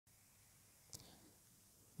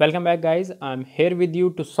Welcome back guys, I'm here with you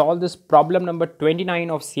to solve this problem number 29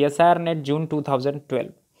 of CSIR-NET June 2012.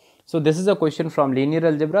 So this is a question from linear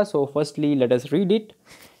algebra. So firstly let us read it.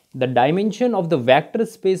 The dimension of the vector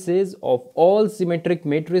spaces of all symmetric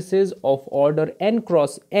matrices of order n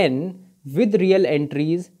cross n with real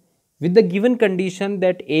entries with the given condition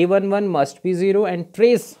that a11 must be 0 and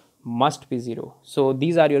trace must be 0. So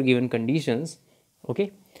these are your given conditions.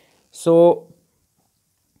 Okay. So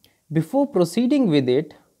before proceeding with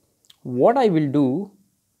it, what I will do,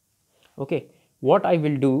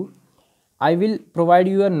 I will provide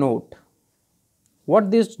you a note. What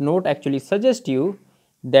this note actually suggests you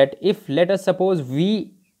that if let us suppose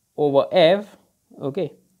V over F,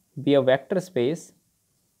 be a vector space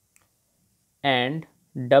and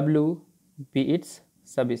W be its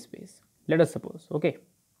subspace. Let us suppose,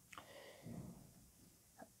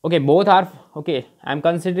 both are, I am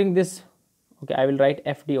considering this. I will write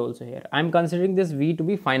FD also here. I am considering this V to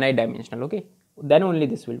be finite dimensional, then only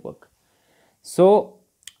this will work. So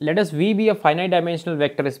let us V be a finite dimensional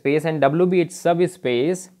vector space and W be its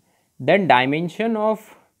subspace, then dimension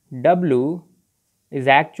of W is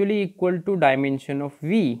actually equal to dimension of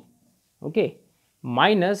V,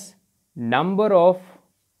 minus number of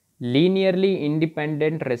linearly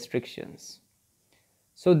independent restrictions.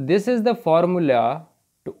 So this is the formula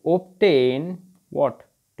to obtain what?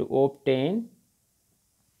 To obtain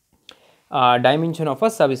dimension of a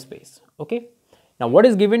subspace. Now what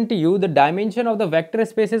is given to you? The dimension of the vector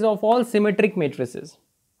spaces of all symmetric matrices.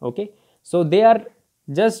 So they are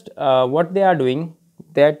just what they are doing,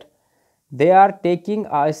 that they are taking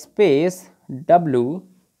a space W,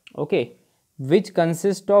 which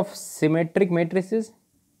consists of symmetric matrices,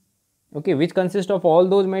 which consist of all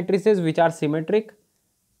those matrices which are symmetric,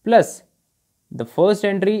 plus the first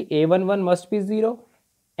entry a11 must be 0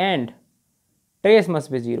 and trace must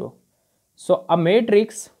be 0. So a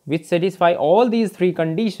matrix which satisfy all these three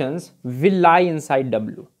conditions will lie inside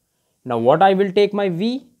W. Now what I will take my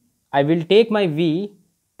V? I will take my V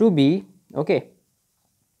to be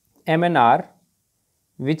MNR,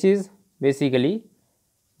 which is basically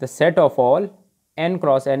the set of all n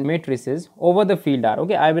cross n matrices over the field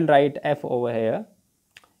R. I will write F over here.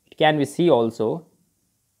 It can be C also.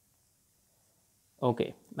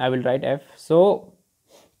 I will write F. So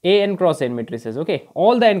A n cross n matrices,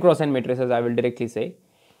 all the n cross n matrices I will directly say.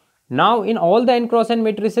 Now in all the n cross n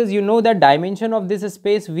matrices, you know that dimension of this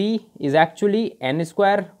space V is actually n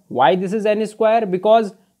square. Why this is n square?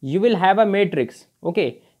 Because you will have a matrix,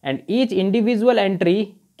 and each individual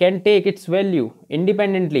entry can take its value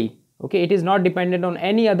independently, it is not dependent on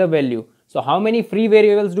any other value. So how many free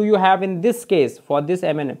variables do you have in this case for this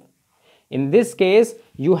MNF? In this case,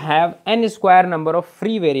 you have n square number of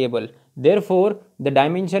free variable. Therefore, the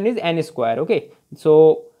dimension is n square.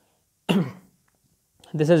 So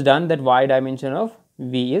this is done, that y dimension of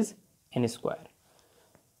V is n square.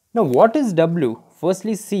 Now, what is W?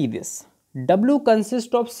 Firstly, see this. W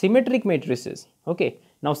consists of symmetric matrices.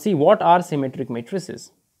 Now see, what are symmetric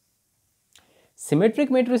matrices?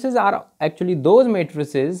 Symmetric matrices are actually those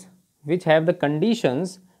matrices which have the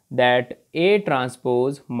conditions that A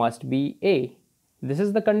transpose must be A. This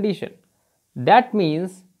is the condition. That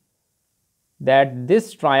means that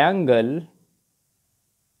this triangle,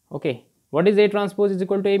 what is A transpose is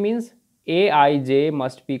equal to A means Aij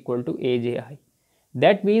must be equal to Abi.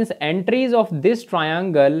 That means entries of this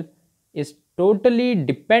triangle is totally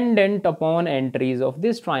dependent upon entries of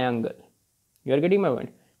this triangle. You are getting my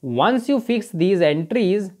point? Once you fix these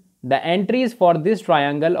entries, the entries for this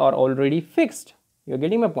triangle are already fixed. You are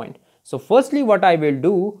getting my point? So firstly what I will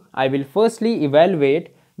do, I will firstly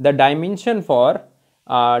evaluate the dimension for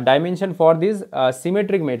these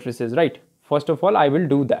symmetric matrices, right? First of all, I will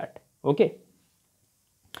do that.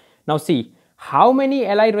 Now see, how many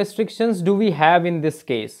Li restrictions do we have in this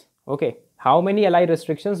case? How many Li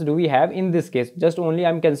restrictions do we have in this case? Just only I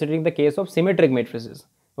am considering the case of symmetric matrices.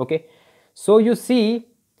 So you see,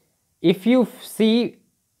 if you see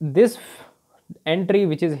this entry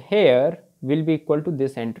which is here will be equal to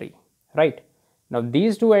this entry, right? Now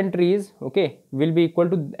these two entries, will be equal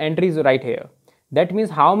to entries right here. That means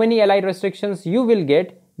how many Li restrictions you will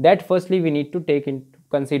get, that firstly we need to take into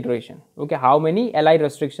consideration. How many Li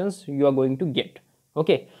restrictions you are going to get.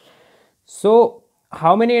 So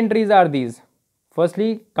how many entries are these?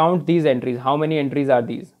 Firstly count these entries. How many entries are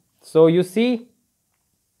these? So you see,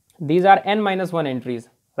 these are n minus 1 entries,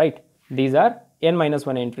 right? These are n minus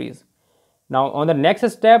 1 entries. Now on the next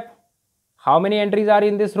step, how many entries are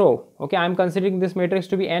in this row? I am considering this matrix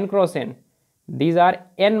to be n cross n. These are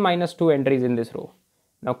n minus 2 entries in this row.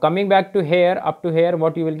 Now coming back to here, up to here,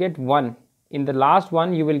 what you will get? 1. In the last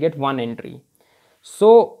one you will get 1 entry.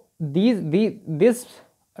 So this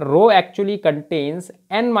row actually contains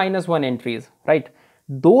n minus 1 entries, right?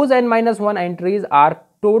 Those n minus 1 entries are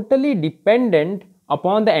totally dependent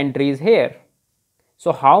upon the entries here.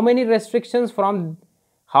 So how many restrictions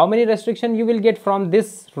you will get from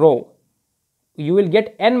this row? You will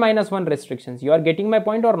get n minus 1 restrictions. You are getting my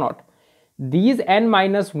point or not? These n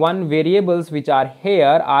minus 1 variables which are here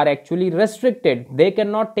are actually restricted. They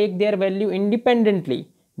cannot take their value independently.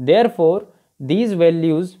 Therefore, these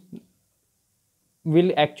values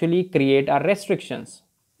will actually create our restrictions.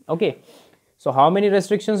 Okay. So how many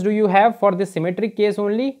restrictions do you have for this symmetric case?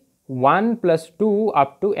 Only 1 plus 2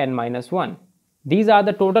 up to n minus 1. These are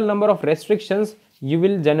the total number of restrictions you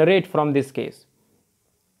will generate from this case.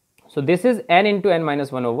 So this is n into n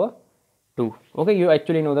minus 1 over 2. Okay, you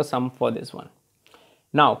actually know the sum for this one.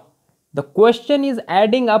 Now, the question is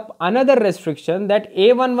adding up another restriction that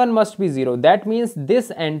a11 must be 0. That means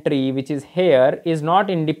this entry which is here is not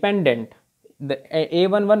independent. The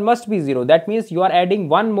a11 must be 0. That means you are adding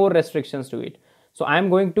one more restrictions to it. So I am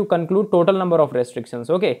going to conclude total number of restrictions.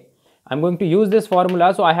 Okay, I am going to use this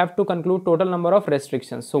formula. So I have to conclude total number of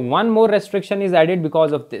restrictions. So one more restriction is added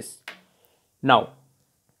because of this. Now,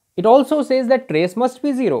 it also says that trace must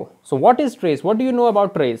be 0. So what is trace? What do you know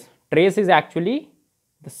about trace? Trace is actually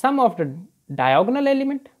the sum of the diagonal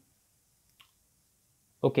element.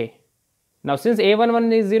 Okay. Now since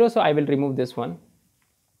a11 is 0, so I will remove this one.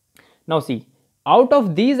 Now see, out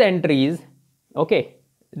of these entries, okay,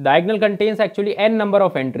 diagonal contains actually n number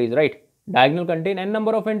of entries, right? Diagonal contain n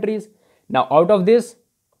number of entries. Now out of this,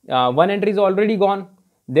 one entry is already gone.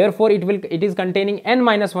 Therefore, it is containing n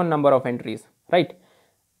minus 1 number of entries, right?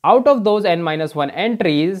 Out of those n minus 1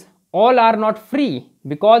 entries, all are not free,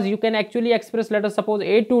 because you can actually express, let us suppose,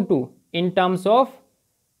 a22 in terms of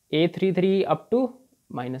a33 up to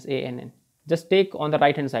minus ann. Just take on the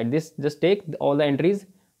right hand side. Just take all the entries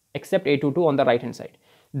except a22 on the right hand side.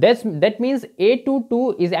 That means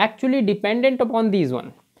a22 is actually dependent upon these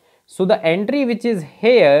one. So the entry which is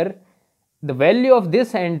here, the value of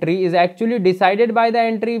this entry is actually decided by the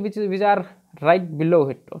entry which are right below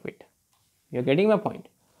it of it. You're getting my point?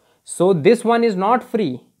 So this one is not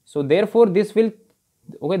free. So therefore this will,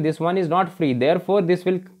 okay, this one is not free. Therefore this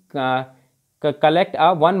will collect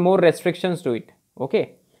one more restrictions to it.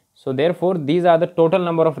 Okay. So therefore these are the total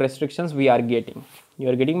number of restrictions we are getting. You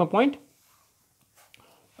are getting my point?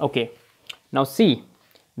 Okay. Now see,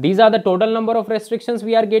 these are the total number of restrictions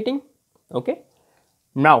we are getting. Okay.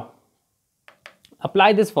 Now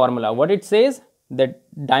apply this formula. What it says, that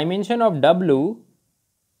dimension of W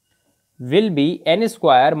will be n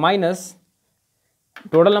square minus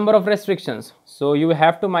total number of restrictions. So you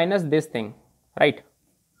have to minus this thing, right?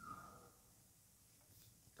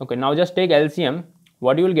 Okay, now just take LCM.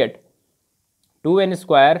 What you will get? 2n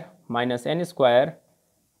square minus n square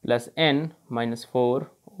plus n minus 4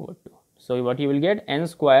 over 2. So what you will get? N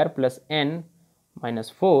square plus n minus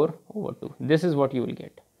 4 over 2. This is what you will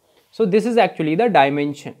get. So this is actually the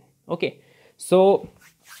dimension. Okay. So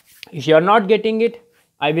if you are not getting it,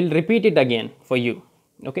 I will repeat it again for you.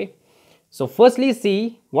 Okay. So firstly,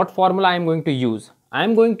 see what formula I am going to use. I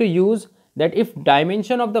am going to use that if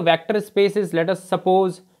dimension of the vector space is, let us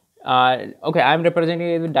suppose, okay, I am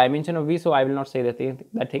representing the dimension of V, so I will not say that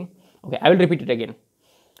thing. Okay, I will repeat it again.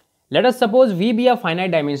 Let us suppose V be a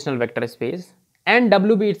finite dimensional vector space and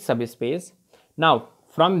W be its subspace. Now,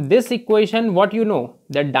 from this equation, what you know,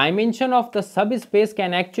 the dimension of the subspace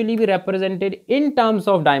can actually be represented in terms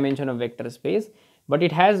of dimension of vector space, but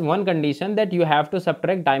it has one condition, that you have to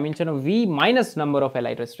subtract dimension of V minus number of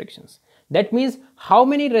Li restrictions. That means how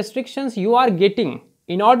many restrictions you are getting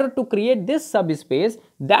in order to create this subspace,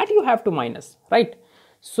 that you have to minus, right?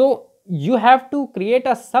 So you have to create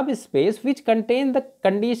a subspace which contains the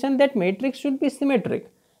condition that matrix should be symmetric.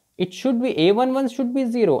 It should be a11 should be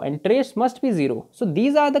 0 and trace must be 0. So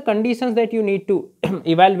these are the conditions that you need to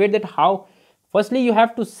evaluate, that how, firstly you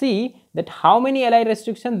have to see that how many Li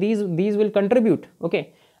restrictions these will contribute.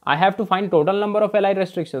 Okay, I have to find total number of Li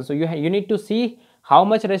restrictions. So you need to see how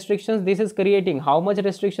much restrictions this is creating, how much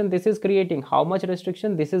restriction this is creating, how much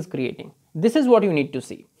restriction this is creating. This is what you need to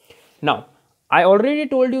see. Now, I already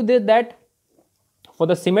told you that for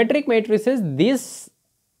the symmetric matrices, this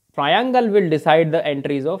triangle will decide the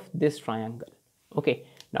entries of this triangle. Okay.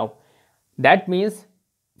 Now, that means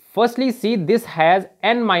firstly see, this has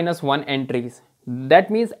n minus 1 entries.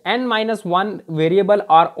 That means n minus 1 variable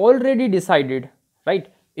are already decided,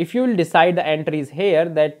 right? If you will decide the entries here,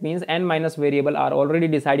 that means n minus variable are already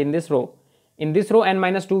decided in this row. In this row, n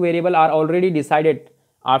minus 2 variable are already decided.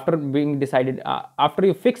 After being decided, after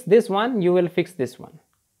you fix this one, you will fix this one.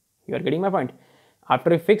 You are getting my point?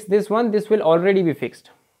 After you fix this one, this will already be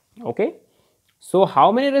fixed. Okay. So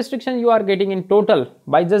how many restrictions you are getting in total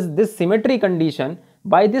by just this symmetry condition?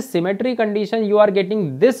 By this symmetry condition, you are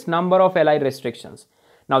getting this number of Li restrictions.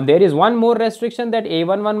 Now there is one more restriction, that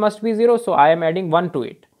A11 must be 0, so I am adding 1 to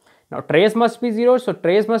it. Now trace must be 0, so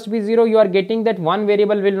trace must be 0. You are getting that one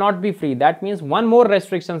variable will not be free. That means one more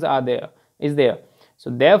restrictions is there. So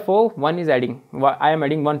therefore one is adding, I am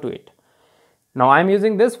adding 1 to it. Now I am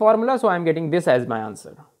using this formula, so I am getting this as my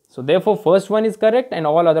answer. So therefore first one is correct and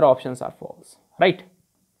all other options are false, right?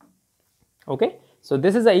 Okay. So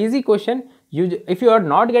this is an easy question. If you are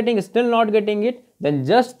still not getting it, then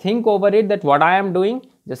just think over it, that what I am doing,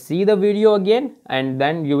 just see the video again and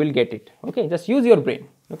then you will get it. Okay, just use your brain.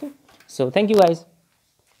 Okay, so thank you guys.